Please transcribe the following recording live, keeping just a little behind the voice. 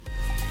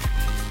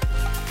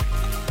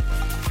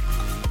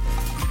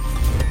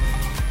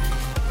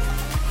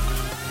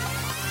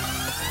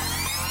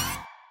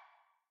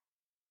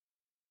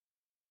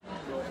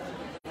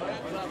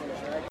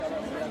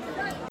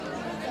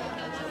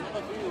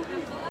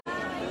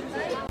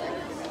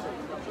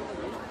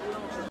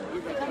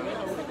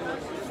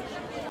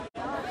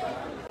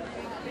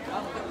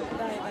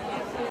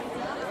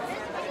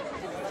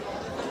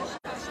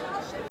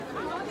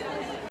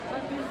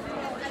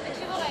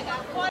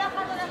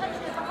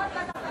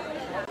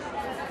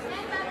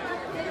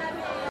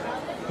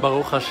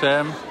Baruch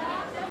Hashem,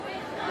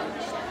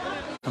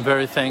 I'm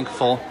very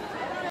thankful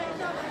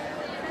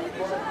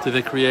to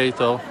the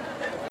Creator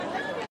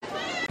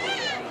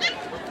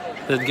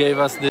that gave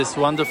us this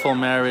wonderful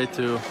merit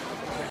to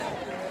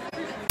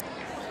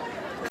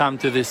come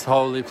to this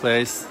holy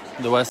place,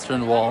 the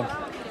Western Wall,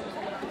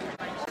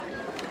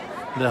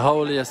 the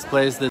holiest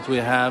place that we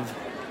have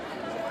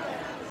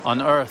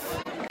on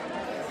earth,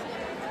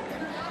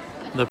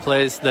 the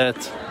place that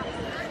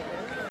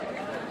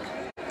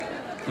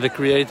the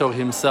Creator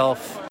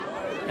Himself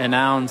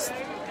announced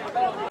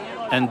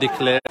and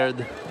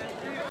declared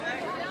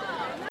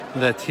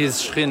that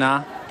His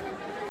Shekhinah,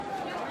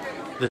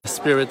 the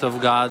Spirit of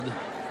God,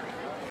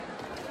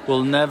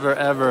 will never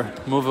ever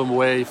move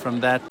away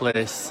from that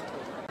place.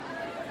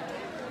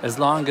 As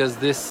long as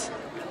this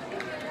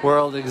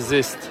world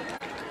exists,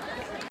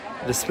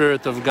 the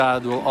Spirit of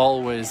God will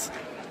always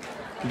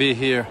be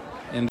here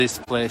in this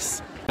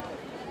place.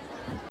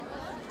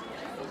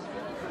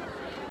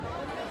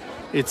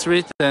 It's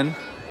written,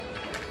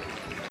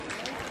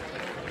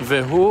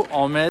 Vehu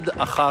omed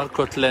achar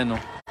kotlenu,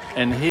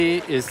 and He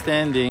is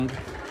standing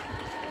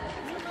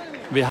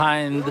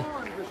behind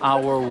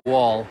our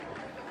wall.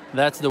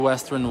 That's the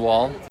Western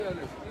Wall.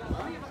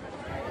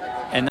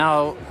 And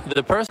now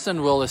the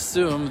person will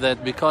assume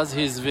that because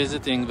he's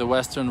visiting the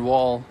Western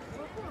Wall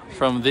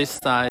from this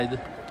side,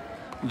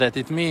 that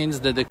it means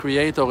that the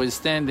Creator is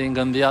standing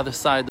on the other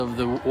side of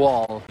the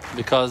wall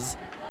because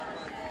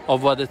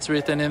of what it's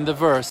written in the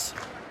verse,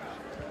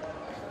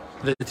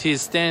 that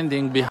He's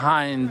standing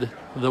behind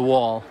the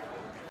wall.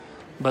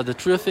 But the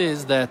truth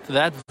is that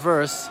that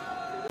verse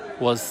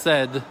was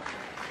said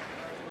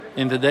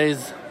in the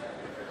days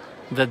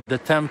that the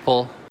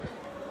temple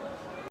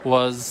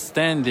was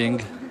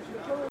standing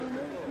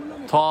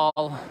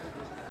tall,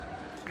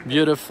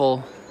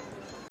 beautiful,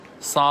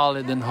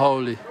 solid and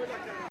holy.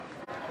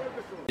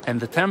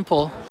 And the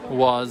temple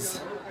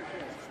was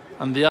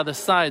on the other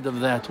side of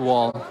that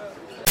wall.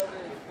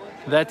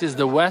 That is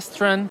the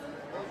western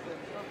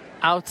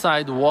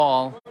outside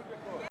wall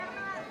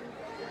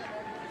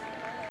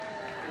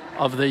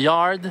of the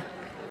yard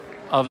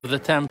of the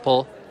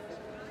temple,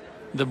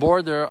 the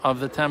border of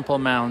the Temple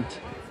Mount.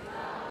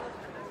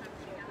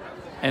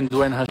 And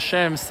when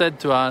Hashem said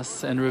to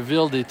us and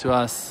revealed it to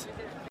us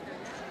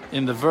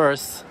in the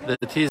verse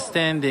that He's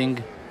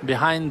standing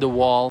behind the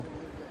wall,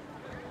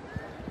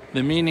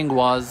 the meaning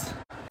was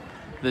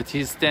that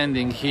He's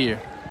standing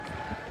here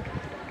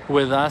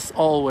with us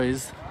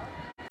always,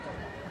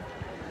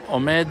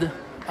 Omed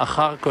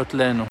achar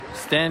kotlenu,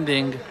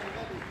 standing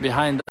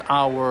behind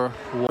our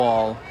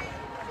wall.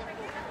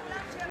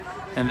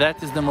 And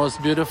that is the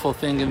most beautiful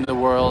thing in the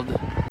world,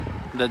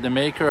 that the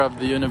Maker of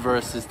the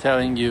universe is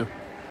telling you,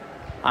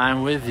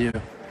 I'm with you.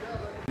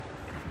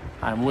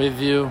 I'm with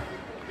you,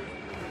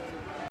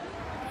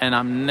 and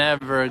I'm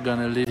never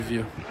gonna leave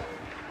you.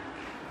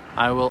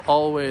 I will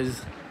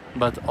always,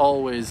 but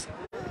always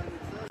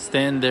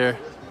stand there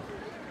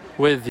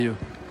with you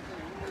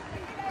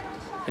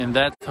in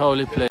that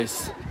holy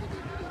place.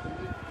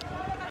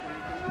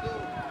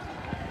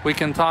 We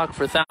can talk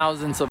for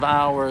thousands of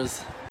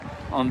hours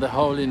on the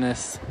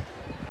holiness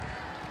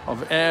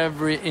of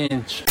every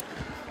inch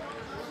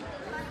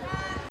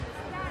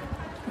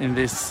in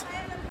this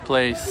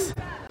place,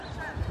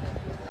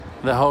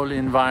 the holy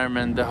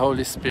environment, the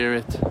Holy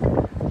Spirit.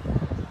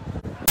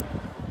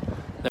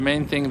 The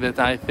main thing that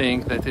I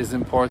think that is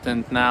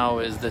important now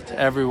is that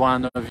every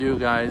one of you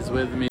guys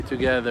with me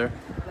together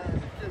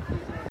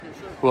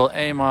will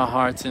aim our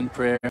hearts in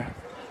prayer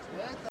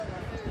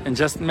and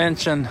just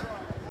mention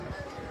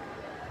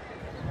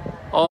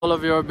all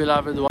of your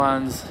beloved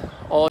ones,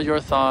 all your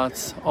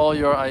thoughts, all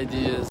your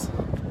ideas,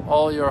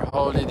 all your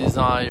holy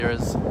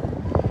desires,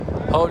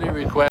 holy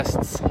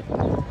requests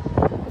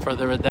for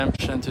the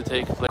redemption to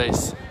take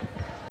place.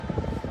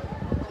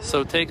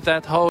 So take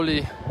that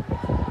holy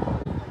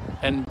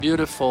and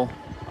beautiful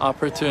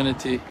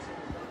opportunity.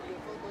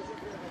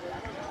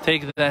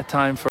 Take that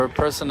time for a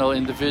personal,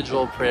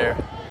 individual prayer.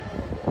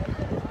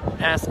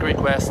 Ask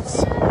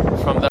requests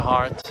from the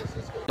heart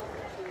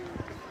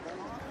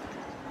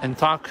and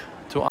talk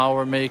to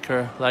our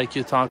Maker like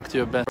you talk to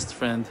your best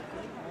friend.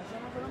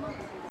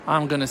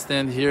 I'm gonna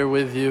stand here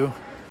with you,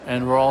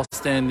 and we're all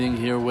standing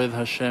here with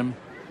Hashem,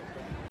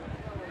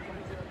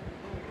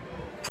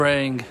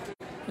 praying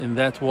in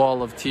that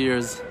wall of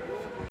tears,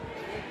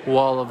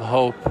 wall of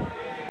hope,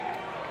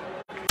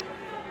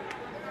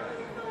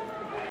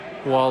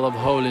 wall of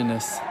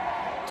holiness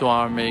to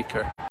our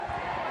Maker.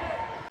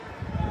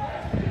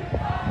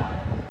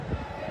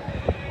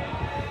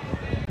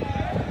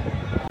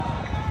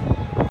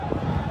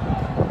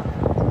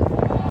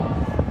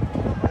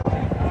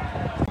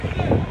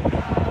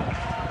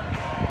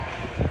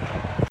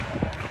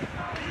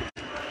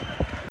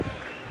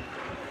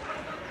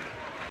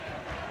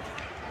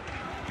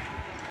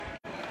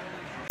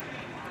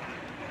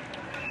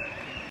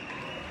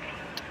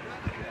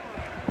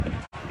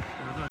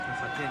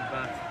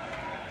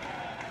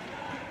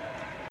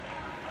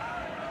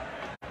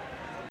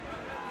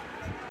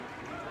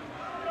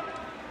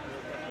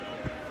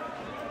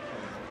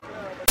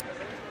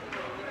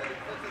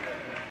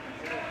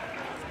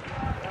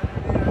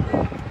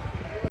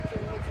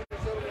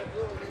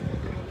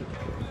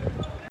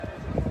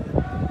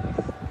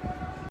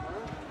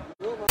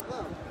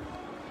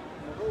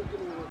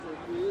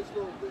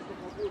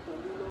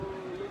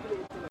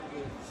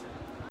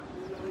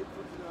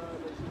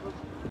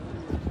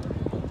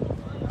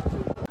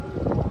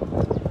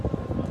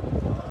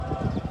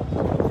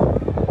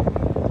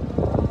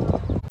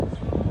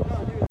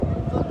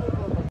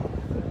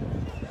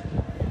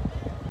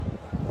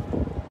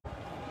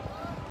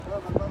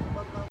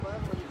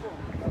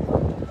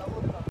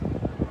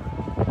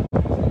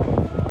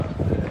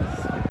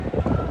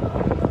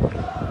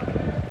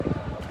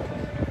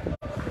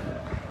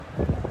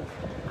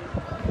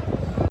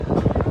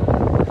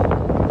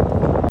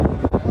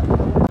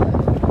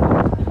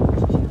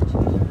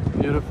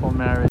 Beautiful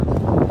marriage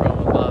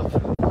from above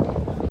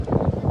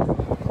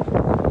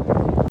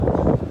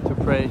to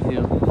pray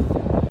here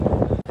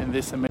in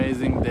this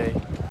amazing day.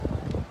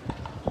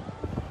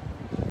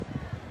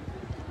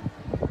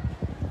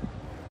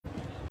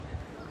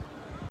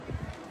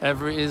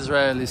 Every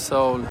Israeli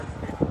soul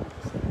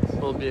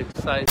will be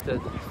excited,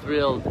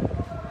 thrilled.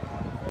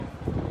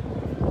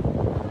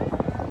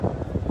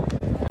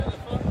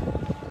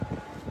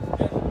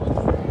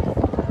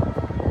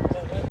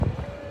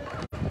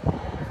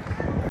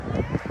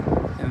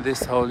 In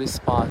this holy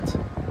spot.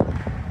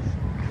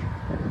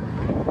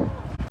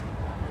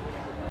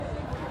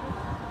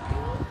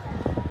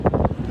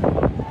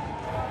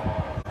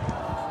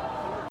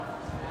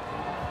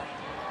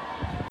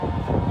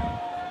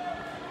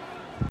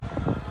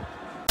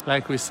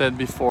 Like we said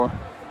before,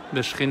 the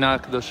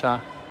Shekhinah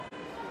Kedosha,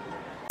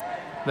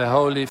 the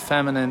holy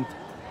feminine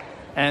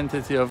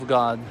entity of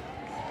God,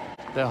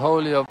 the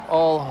holy of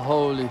all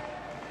holy,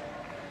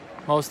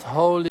 most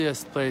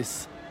holiest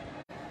place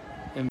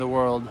in the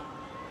world,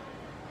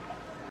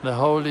 the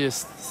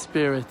holiest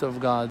spirit of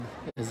God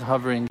is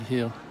hovering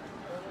here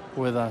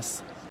with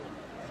us.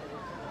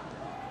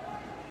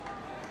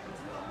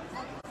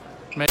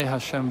 May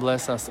Hashem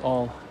bless us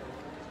all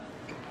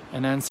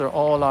and answer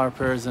all our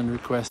prayers and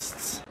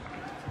requests.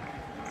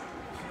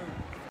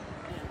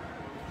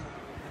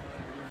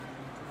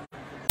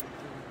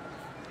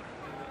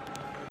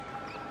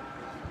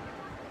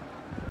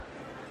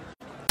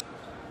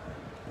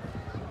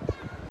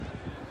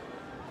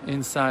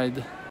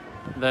 Inside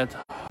that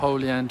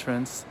holy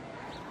entrance,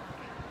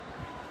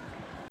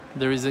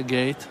 there is a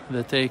gate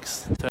that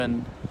takes to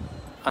an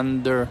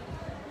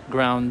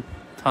underground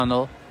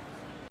tunnel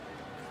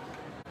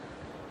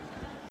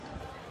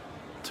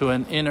to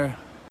an inner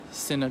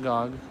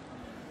synagogue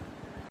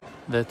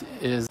that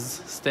is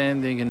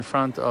standing in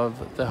front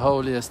of the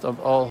holiest of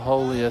all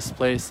holiest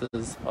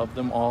places of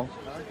them all,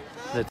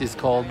 that is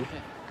called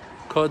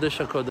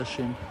Kodesh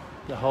HaKodashim,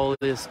 the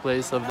holiest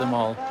place of them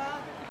all.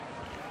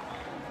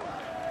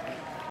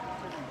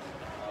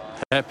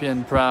 Happy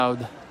and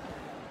proud,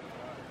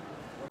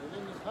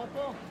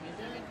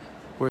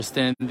 we're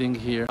standing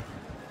here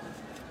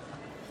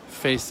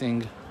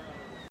facing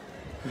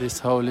this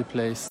holy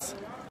place,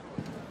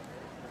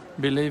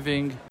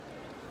 believing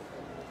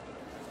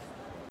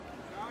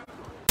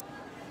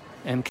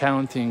and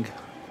counting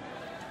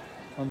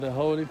on the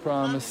holy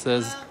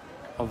promises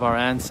of our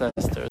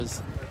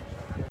ancestors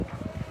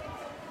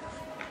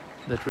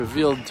that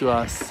revealed to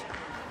us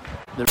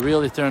the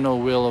real eternal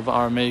will of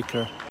our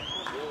Maker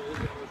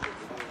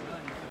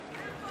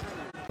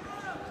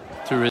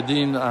to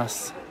redeem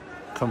us,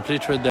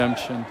 complete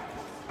redemption,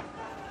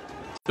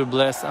 to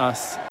bless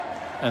us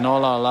and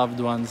all our loved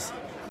ones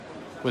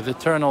with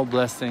eternal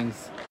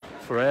blessings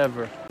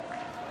forever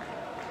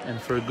and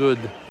for good.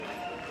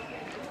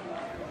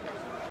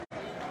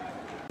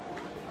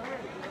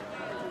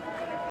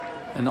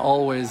 And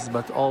always,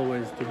 but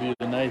always, to be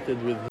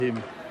united with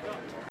Him.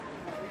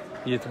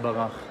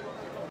 Yitbarach.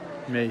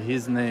 May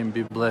His name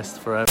be blessed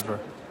forever.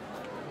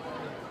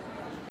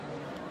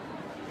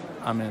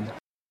 Amen.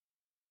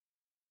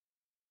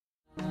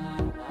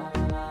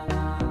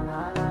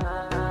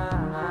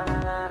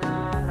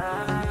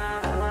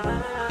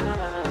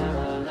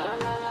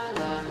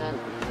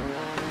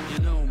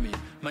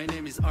 My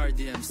name is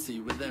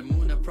RDMC with the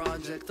Emunah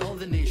Project, all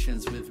the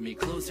nations with me.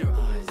 Close your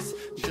eyes,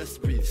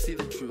 just breathe, see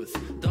the truth.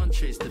 Don't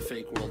chase the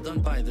fake world,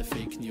 don't buy the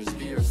fake news.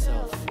 Be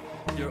yourself,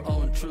 your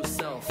own true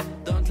self.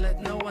 Don't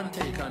let no one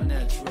take our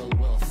natural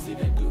wealth. See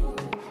the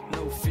good,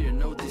 no fear,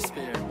 no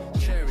despair.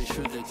 Cherish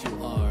who that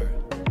you are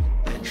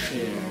and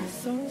share.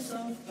 Source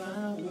of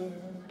power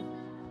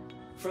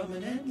from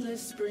an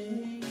endless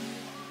spring.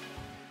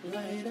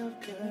 Light of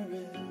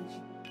courage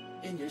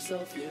in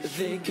yourself, yes.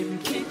 They can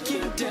kick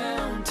you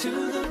down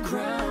to the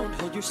ground.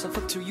 Hold yourself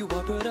up till you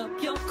are, put up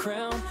your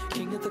crown.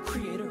 King of the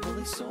Creator,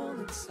 holy soul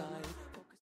inside.